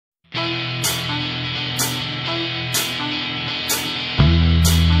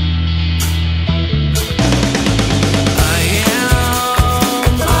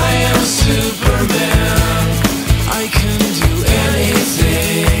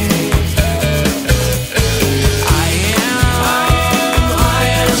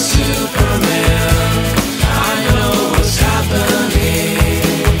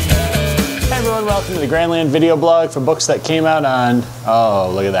GrandLAN video blog for books that came out on,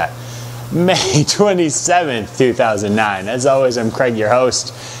 oh, look at that, May 27th, 2009. As always, I'm Craig, your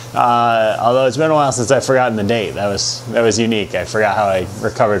host. Although it's been a while since I've forgotten the date. That was unique. I forgot how I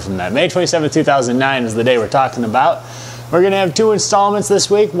recovered from that. May 27th, 2009 is the day we're talking about. We're going to have 2 installments this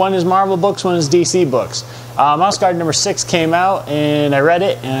week. One is Marvel books, one is DC books. Mouse Guard number 6 came out, and I read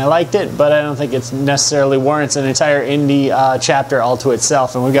it, and I liked it, but I don't think it necessarily warrants an entire indie chapter all to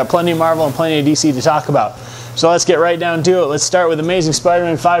itself. And we've got plenty of Marvel and plenty of DC to talk about. So let's get right down to it. Let's start with Amazing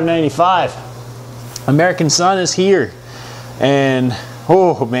Spider-Man 595. American Sun is here. And,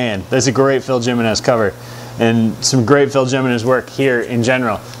 oh man, that's a great Phil Jimenez cover. And some great Phil Jimenez work here in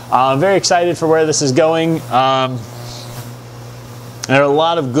general. I'm very excited for where this is going. There are a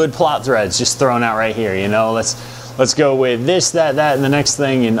lot of good plot threads just thrown out right here. You know, let's go with this, that, and the next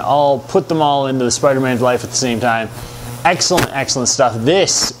thing, and I'll put them all into the Spider-Man's life at the same time. Excellent, excellent stuff.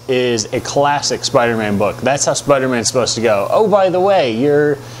 This is a classic Spider-Man book. That's how Spider-Man's supposed to go. Oh, by the way,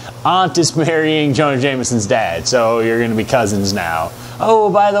 your aunt is marrying Jonah Jameson's dad, so you're going to be cousins now. Oh,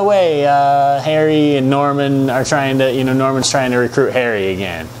 by the way, Harry and Norman are trying to, Norman's trying to recruit Harry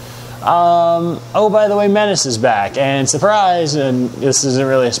again. Oh, by the way, Menace is back, and surprise, and this isn't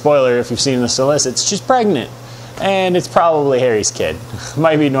really a spoiler if you've seen the solicits, she's pregnant, and it's probably Harry's kid.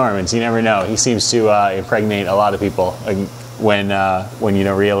 Might be Norman's, you never know. He seems to impregnate a lot of people when you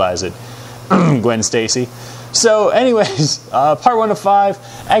don't realize it. Gwen Stacy. So anyways, part 1 of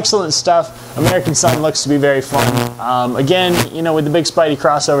 5, excellent stuff. American Sun looks to be very fun. Again, with the big Spidey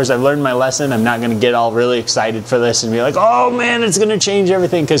crossovers, I've learned my lesson. I'm not going to get all really excited for this and be like, oh man, it's going to change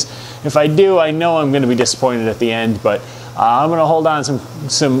everything, because if I do, I know I'm going to be disappointed at the end, but I'm going to hold on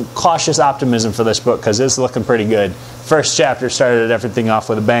some cautious optimism for this book, because it's looking pretty good. First chapter started everything off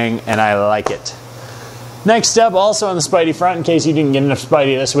with a bang, and I like it. Next up, also on the Spidey front, in case you didn't get enough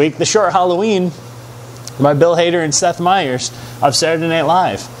Spidey this week, The Short Halloween by Bill Hader and Seth Meyers of Saturday Night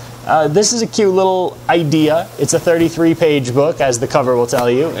Live. This is a cute little idea. It's a 33-page book, as the cover will tell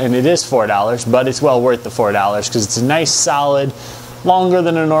you, and it is $4, but it's well worth the $4 because it's a nice, solid, longer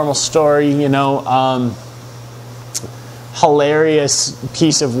than a normal story, hilarious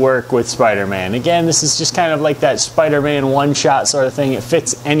piece of work with Spider-Man. Again, this is just kind of like that Spider-Man one-shot sort of thing. It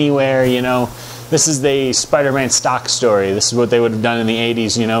fits anywhere, This is the Spider-Man stock story. This is what they would have done in the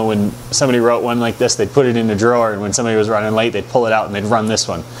 80s, when somebody wrote one like this, they'd put it in a drawer, and when somebody was running late, they'd pull it out and they'd run this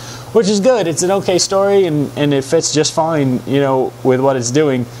one. Which is good. It's an okay story, and it fits just fine, with what it's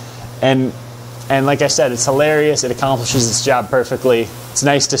doing. And like I said, it's hilarious. It accomplishes its job perfectly. It's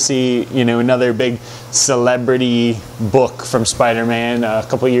nice to see, another big celebrity book from Spider-Man. A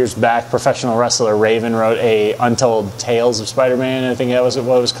couple years back, professional wrestler Raven wrote a Untold Tales of Spider-Man, I think that was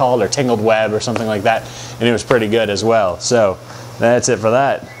what it was called, or Tangled Web or something like that, and it was pretty good as well. So that's it for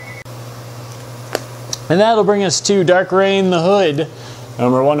that. And that'll bring us to Dark Reign the Hood,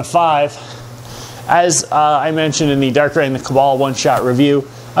 number 1 of 5. As I mentioned in the Dark Reign the Cabal one-shot review,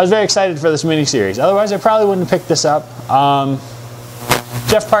 I was very excited for this miniseries. Otherwise, I probably wouldn't have picked this up.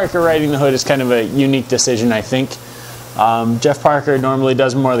 Jeff Parker writing the Hood is kind of a unique decision, I think. Jeff Parker normally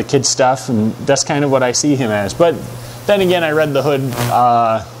does more of the kid stuff, and that's kind of what I see him as. But then again, I read The Hood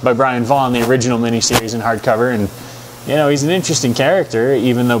by Brian Vaughan, the original miniseries in hardcover, and he's an interesting character,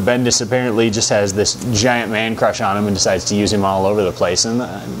 even though Bendis apparently just has this giant man crush on him and decides to use him all over the place. And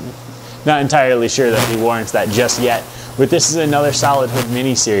I'm not entirely sure that he warrants that just yet. But this is another solid Hood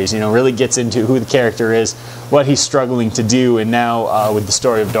miniseries, really gets into who the character is, what he's struggling to do, and now with the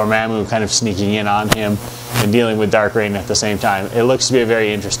story of Dormammu kind of sneaking in on him and dealing with Dark Reign at the same time. It looks to be a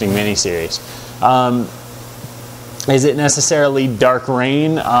very interesting miniseries. Is it necessarily Dark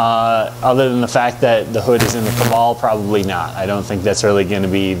Reign, other than the fact that the Hood is in the Cabal? Probably not. I don't think that's really going to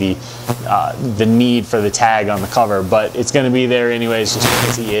be the need for the tag on the cover, but it's going to be there anyways just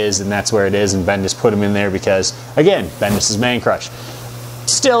because he is, and that's where it is, and Bendis put him in there because, again, Bendis' man crush.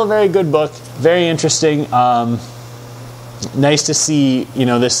 Still a very good book, very interesting. Nice to see,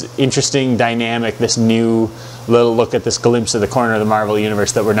 this interesting dynamic, this new little look at this glimpse of the corner of the Marvel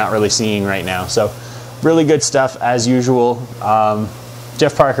Universe that we're not really seeing right now. So, really good stuff, as usual.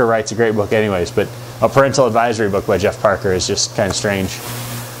 Jeff Parker writes a great book anyways, but a parental advisory book by Jeff Parker is just kind of strange.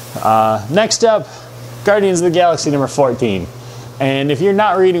 Next up, Guardians of the Galaxy number 14. And if you're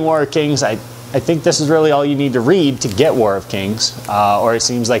not reading War of Kings, I think this is really all you need to read to get War of Kings, or it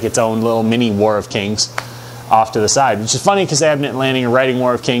seems like its own little mini War of Kings off to the side, which is funny because Abnett and Lanning are writing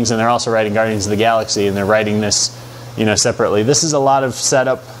War of Kings and they're also writing Guardians of the Galaxy, and they're writing this, separately. This is a lot of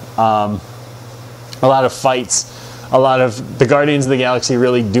setup, a lot of fights, a lot of the Guardians of the Galaxy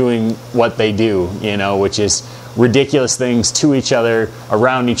really doing what they do, which is ridiculous things to each other,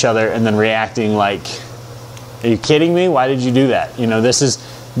 around each other, and then reacting like Are you kidding me? Why did you do that? You know, this is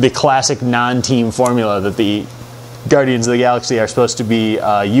the classic non-team formula that the Guardians of the Galaxy are supposed to be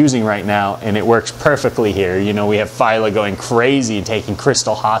using right now, and it works perfectly here. You know, we have Phyla going crazy and taking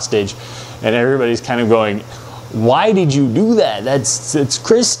Crystal hostage, and everybody's kind of going, why did you do that? It's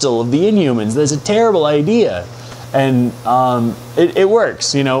Crystal of the Inhumans. That's a terrible idea. And it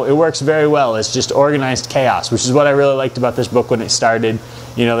works, you know, it works very well. It's just organized chaos, which is what I really liked about this book when it started.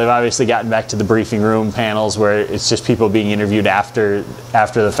 You know, they've obviously gotten back to the briefing room panels where it's just people being interviewed after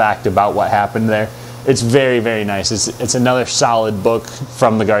the fact about what happened there. It's very, very nice. It's another solid book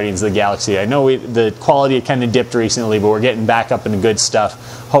from the Guardians of the Galaxy. I know the quality had kind of dipped recently, but we're getting back up into good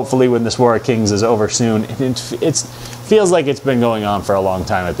stuff. Hopefully when this War of Kings is over soon. It feels like it's been going on for a long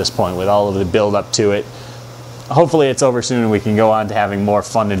time at this point with all of the build up to it. Hopefully it's over soon and we can go on to having more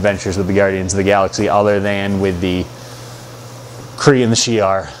fun adventures with the Guardians of the Galaxy other than with the Kree and the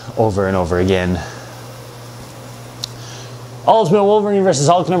Shi'ar over and over again. Ultimate Wolverine vs.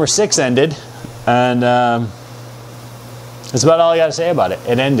 Hulk number 6 ended. And that's about all I got to say about it.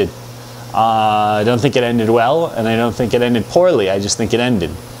 It ended. I don't think it ended well, and I don't think it ended poorly. I just think it ended.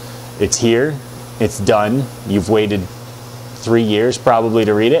 It's here. It's done. You've waited 3 years probably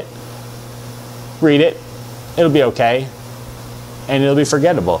to read it. Read it. It'll be okay. And it'll be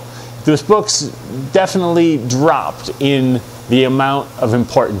forgettable. This book's definitely dropped in the amount of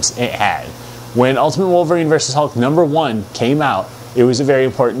importance it had. When Ultimate Wolverine vs. Hulk number 1 came out, it was a very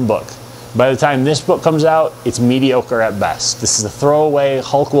important book. By the time this book comes out, it's mediocre at best. This is a throwaway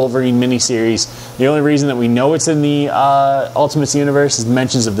Hulk Wolverine miniseries. The only reason that we know it's in the Ultimates universe is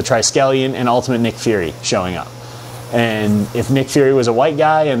mentions of the Triskelion and Ultimate Nick Fury showing up. And if Nick Fury was a white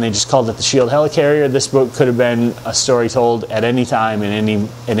guy and they just called it the S.H.I.E.L.D. Helicarrier, this book could have been a story told at any time in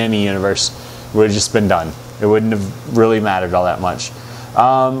any universe. It would have just been done. It wouldn't have really mattered all that much.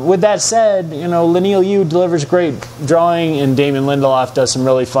 With that said, you know, Leinil Yu delivers great drawing and Damon Lindelof does some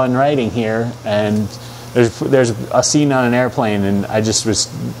really fun writing here. And there's a scene on an airplane, and I just was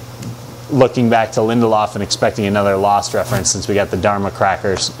looking back to Lindelof and expecting another Lost reference since we got the Dharma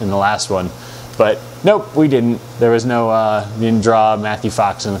crackers in the last one. But nope, we didn't. There was no, didn't draw Matthew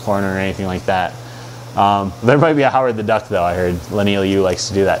Fox in the corner or anything like that. There might be a Howard the Duck though. I heard Leinil Yu likes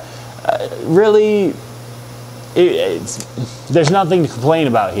to do that. Really, there's nothing to complain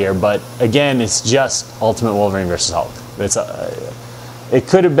about here, but again, it's just Ultimate Wolverine vs. Hulk. It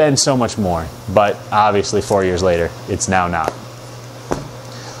could have been so much more, but obviously 4 years later, it's now not.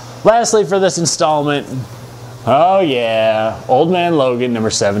 Lastly for this installment, oh yeah, Old Man Logan number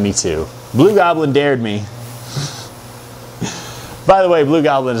 72. Blue Goblin dared me. By the way, Blue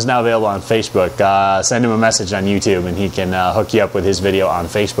Goblin is now available on Facebook. Send him a message on YouTube and he can hook you up with his video on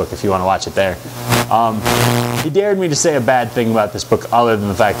Facebook if you want to watch it there. He dared me to say a bad thing about this book other than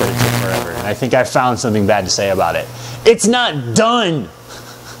the fact that it took forever. And I think I found something bad to say about it. It's not done!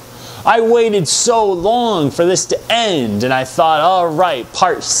 I waited so long for this to end and I thought, alright,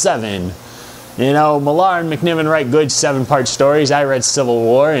 part 7. You know, Millar and McNiven write good 7-part stories. I read Civil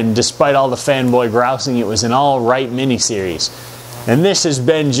War and despite all the fanboy grousing, it was an alright miniseries. And this has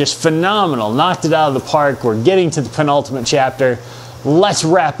been just phenomenal. Knocked it out of the park. We're getting to the penultimate chapter. Let's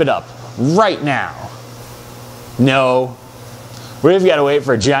wrap it up right now. No. We've got to wait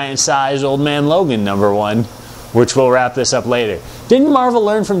for giant-sized Old Man Logan number 1, which will wrap this up later. Didn't Marvel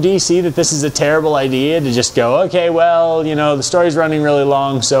learn from DC that this is a terrible idea to just go, okay, well, you know, the story's running really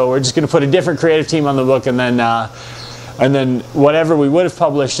long, so we're just going to put a different creative team on the book and then whatever we would have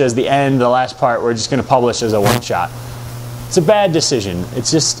published as the end, the last part, we're just going to publish as a one-shot. It's a bad decision.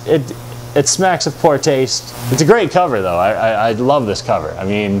 It's just, it smacks of poor taste. It's a great cover though. I love this cover. I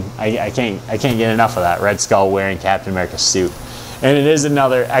mean, I can't get enough of that Red Skull wearing Captain America's suit. And it is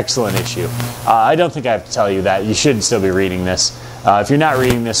another excellent issue. I don't think I have to tell you that. You should still be reading this. If you're not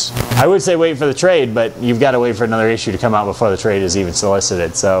reading this, I would say wait for the trade, but you've got to wait for another issue to come out before the trade is even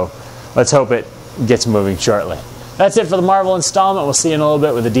solicited. So let's hope it gets moving shortly. That's it for the Marvel installment. We'll see you in a little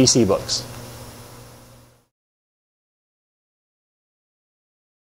bit with the DC books.